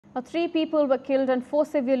Three people were killed and four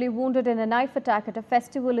severely wounded in a knife attack at a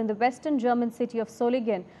festival in the western German city of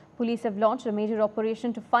Solingen. Police have launched a major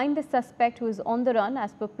operation to find the suspect who is on the run.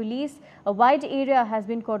 As per police, a wide area has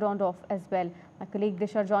been cordoned off as well. My colleague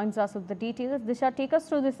Disha joins us with the details. Disha, take us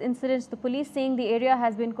through this incident. The police saying the area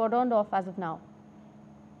has been cordoned off as of now.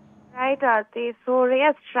 Right, Aarti. So,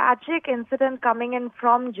 yes, tragic incident coming in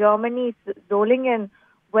from Germany, Solingen,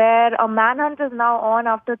 where a manhunt is now on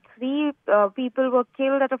after three people were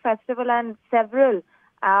killed at a festival and several,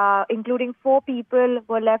 including four people,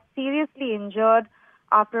 were left seriously injured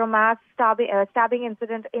after a mass stabbing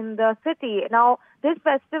incident in the city. Now, this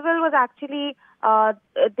festival was actually,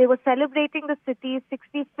 they were celebrating the city's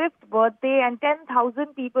 65th birthday, and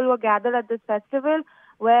 10,000 people were gathered at this festival,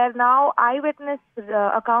 where now eyewitness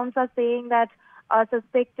accounts are saying that a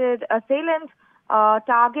suspected assailant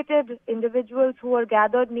targeted individuals who were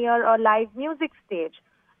gathered near a live music stage.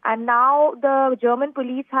 And now the German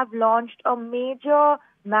police have launched a major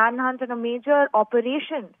manhunt and a major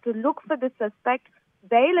operation to look for this suspect.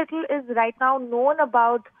 Very little is right now known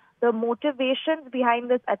about the motivations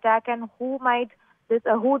behind this attack and who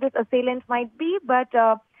this assailant might be, but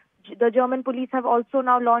the German police have also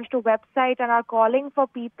now launched a website and are calling for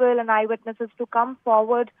people and eyewitnesses to come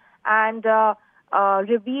forward and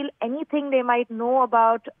reveal anything they might know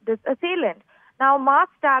about this assailant. Now, mass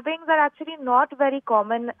stabbings are actually not very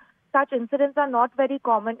common. Such incidents are not very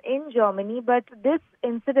common in Germany, but this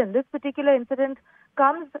particular incident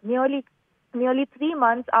comes nearly 3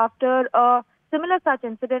 months after a similar such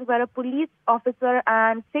incident where a police officer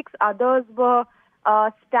and 6 others were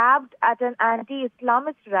stabbed at an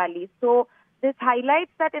anti-Islamist rally. So this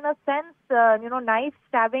highlights that, in a sense, knife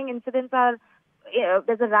stabbing incidents are,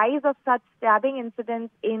 there's a rise of such stabbing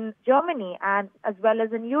incidents in Germany and as well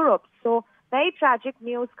as in Europe. So very tragic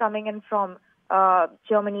news coming in from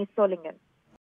Germany's Solingen.